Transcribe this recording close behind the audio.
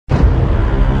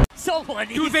Someone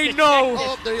Do needs they to know? check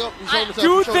Oh, there you go. He showed himself.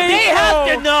 Do He showed they They himself.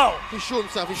 have to know. He showed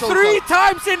himself. He showed 3 himself.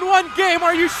 times in one game,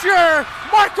 are you sure?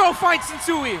 Marco finds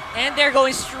Sensui. And they're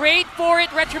going straight for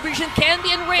it. Retribution can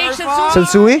be enraged. Terrified.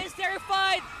 Sensui? is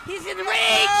terrified. He's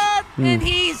enraged. And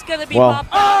he's going to be Wow. popped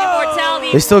out.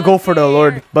 Immortality. They still go for the was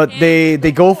Lord, there. but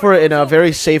they go for it in a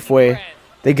very safe way.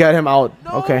 They get him out.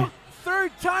 No, Okay.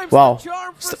 Third time's Wow. the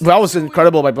charm for That was Sensui.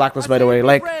 incredible by Blacklist, by the way.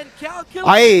 Like, Apbren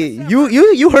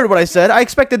calculates you heard what I said. I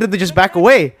expected them to just back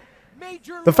away.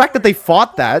 The fact that they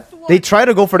fought that, they tried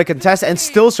to go for the contest and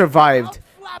still survived,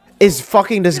 is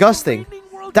fucking disgusting.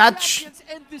 That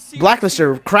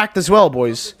Blacklister cracked as well,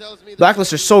 boys.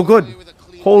 Blacklister so good.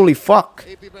 Holy fuck.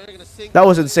 That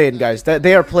was insane, guys. That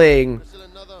they are playing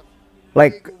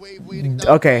like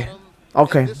okay.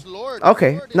 Okay.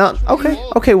 Okay. No,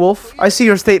 okay, Wolf. I see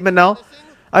your statement now.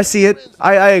 I see it.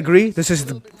 I agree. This is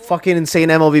the fucking insane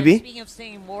MLBB. Speaking of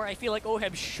staying more, I feel like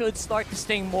OHEB should start to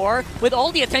sting more with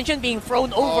all the attention being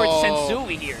thrown over to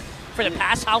Sensui here for the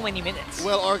past how many minutes.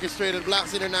 Well orchestrated.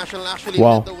 Blacks International actually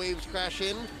Wow. let the waves crash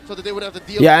in so that they would have to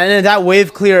deal. Yeah, and then that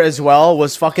wave clear as well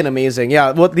was fucking amazing.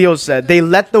 Yeah, what Leo said. They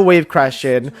let the wave crash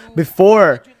in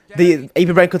before the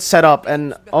Apbren could set up,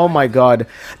 and oh my god.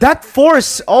 That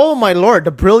force, oh my lord,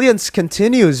 the brilliance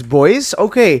continues, boys.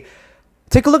 Okay,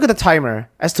 take a look at the timer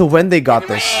as to when they got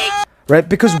this. Right?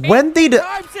 Because when they...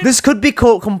 This could be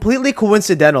completely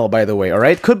coincidental, by the way,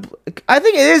 alright? I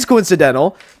think it is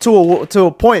coincidental to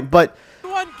a point, but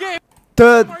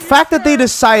the fact that they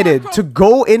decided to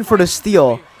go in for the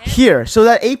steal here, so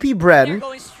that Apbren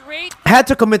had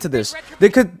to commit to this. They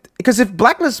could... Because if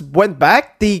Blacklist went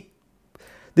back, they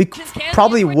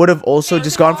probably would have also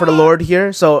just gone for the Lord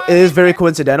here, so it is very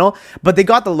coincidental. But they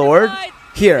got the Lord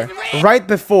here, right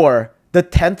before the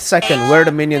 10th second where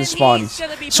the minion spawns.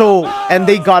 So, and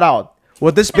they got out.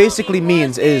 What this basically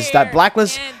means is that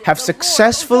Blacklist have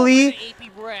successfully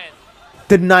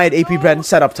denied Apbren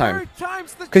setup time.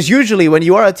 Because usually when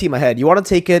you are a team ahead, you want to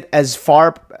take it as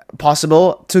far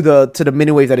possible to the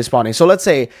mini wave that is spawning. So let's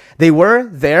say they were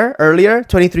there earlier,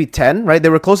 2310, right? They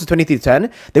were close to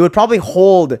 2310. They would probably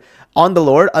hold on the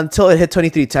Lord until it hit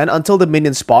 2310, until the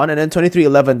minion spawn, and then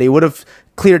 2311 they would have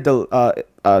cleared the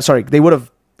they would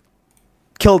have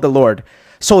killed the Lord,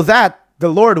 so that the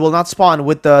Lord will not spawn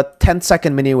with the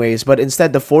 10-second mini waves, but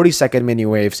instead the 40-second mini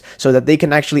waves, so that they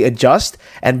can actually adjust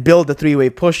and build the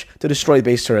 3-wave push to destroy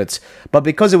base turrets. But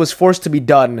because it was forced to be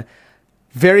done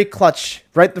very clutch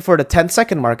right before the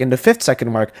 10-second mark, in the 5th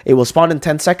second mark, it will spawn in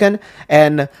 10-second,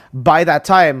 and by that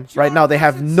time, right now, they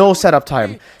have no setup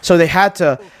time. So they had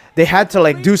to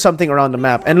like do something around the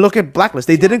map. And look at Blacklist.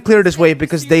 They didn't clear this wave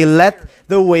because they let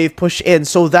the wave push in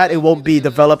so that it won't be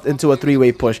developed into a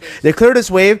 3-wave push. They clear this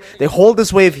wave, they hold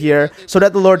this wave here so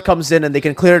that the Lord comes in and they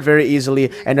can clear it very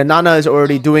easily. And the Nana is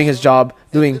already doing his job,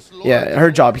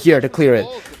 her job here to clear it.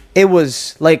 It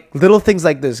was like little things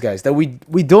like this, guys, that we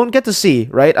don't get to see,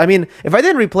 right? I mean, if I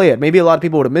didn't replay it, maybe a lot of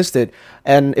people would have missed it.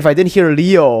 And if I didn't hear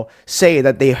Leo say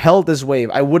that they held this wave,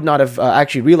 I would not have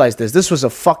actually realized this. This was a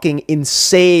fucking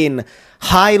insane,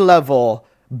 high-level,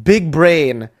 big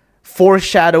brain,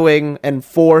 foreshadowing and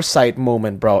foresight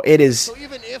moment, bro. It is... So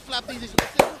even if Flapdies is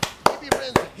missing, maybe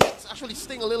Bren's hits actually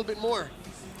sting a little bit more.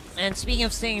 And speaking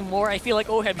of staying more, I feel like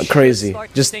OHEB should crazy, start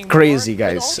to just sting crazy, more,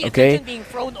 with guys, all the okay? attention being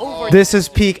thrown over This is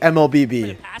peak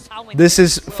MLBB. This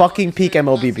is fucking peak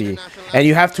MLBB, and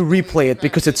you have to replay it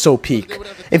because it's so peak.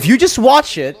 If you just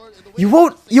watch it,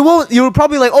 you'll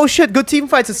probably like, oh shit, good team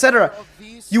fights, etc.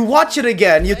 You watch it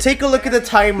again, you take a look at the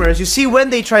timers, you see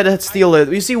when they try to steal it,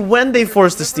 you see when they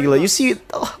force to steal it, you see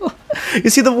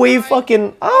the wave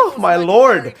fucking, oh my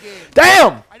lord,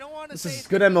 damn! This is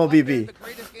good MLBB.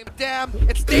 Damn,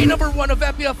 it's day number 1 of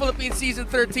FPL Philippines Season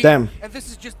 13. Damn. And this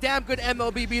is just damn good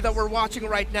MLBB that we're watching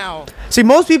right now. See,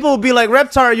 most people will be like,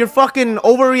 Reptar, you're fucking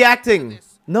overreacting.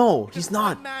 No, he's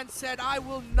not. Man said, I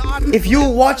will not. If you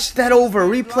watch that over,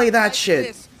 replay that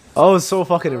shit. Oh, it's so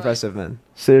fucking impressive, man.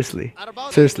 Seriously.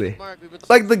 Seriously.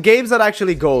 Like, the games that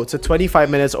actually go to 25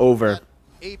 minutes over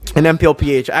in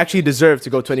MPLPH actually deserve to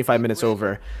go 25 minutes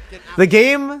over. The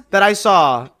game that I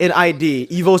saw in ID,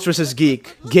 Evos vs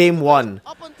Geek, Game 1,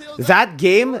 that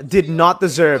game did not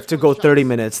deserve to go 30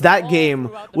 minutes. That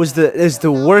game is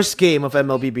the worst game of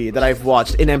MLBB that I've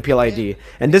watched in MPL ID.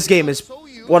 And this game is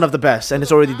one of the best, and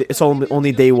it's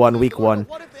only day 1, week 1.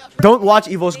 Don't watch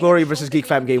Evo's Glory vs Geek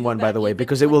Fam Game 1, by the way,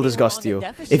 because it will disgust you.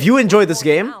 If you enjoy this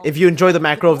game, if you enjoy the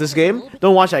macro of this game,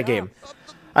 don't watch that game.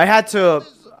 I had to...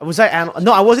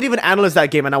 No, I wasn't even analyst that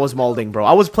game, and I was molding, bro.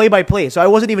 I was play-by-play, so I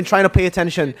wasn't even trying to pay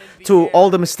attention to all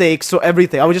the mistakes, to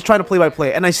everything. I was just trying to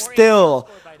play-by-play, and I still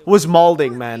was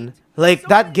molding, man. Like,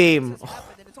 that game... Oh,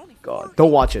 god.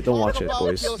 Don't watch it,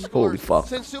 boys. Holy fuck.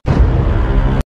 Sensu